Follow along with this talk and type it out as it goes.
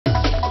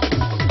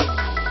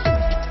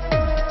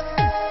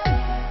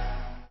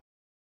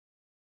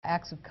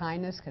acts of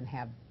kindness can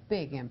have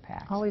big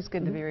impacts. Always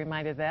good to be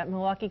reminded of that.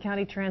 Milwaukee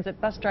County Transit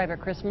bus driver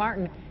Chris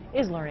Martin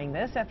is learning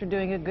this after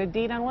doing a good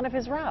deed on one of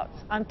his routes.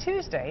 On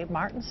Tuesday,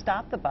 Martin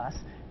stopped the bus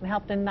and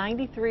helped a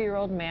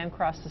 93-year-old man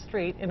cross the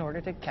street in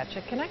order to catch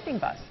a connecting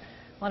bus.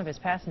 One of his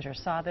passengers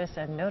saw this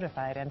and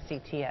notified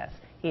MCTS.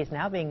 He is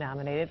now being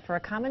nominated for a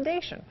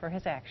commendation for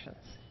his actions.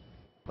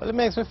 Well, it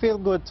makes me feel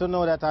good to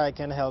know that I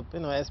can help,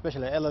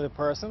 especially an elderly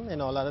person.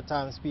 A lot of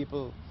times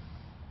people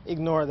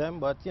ignore them,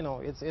 but,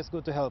 it's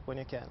good to help when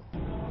you can.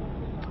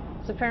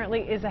 This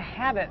apparently is a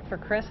habit for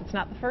Chris. It's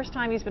not the first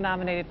time he's been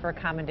nominated for a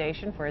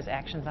commendation for his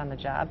actions on the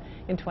job.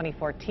 In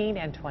 2014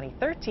 and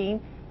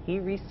 2013, he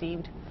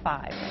received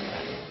 5.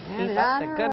 Keep up the good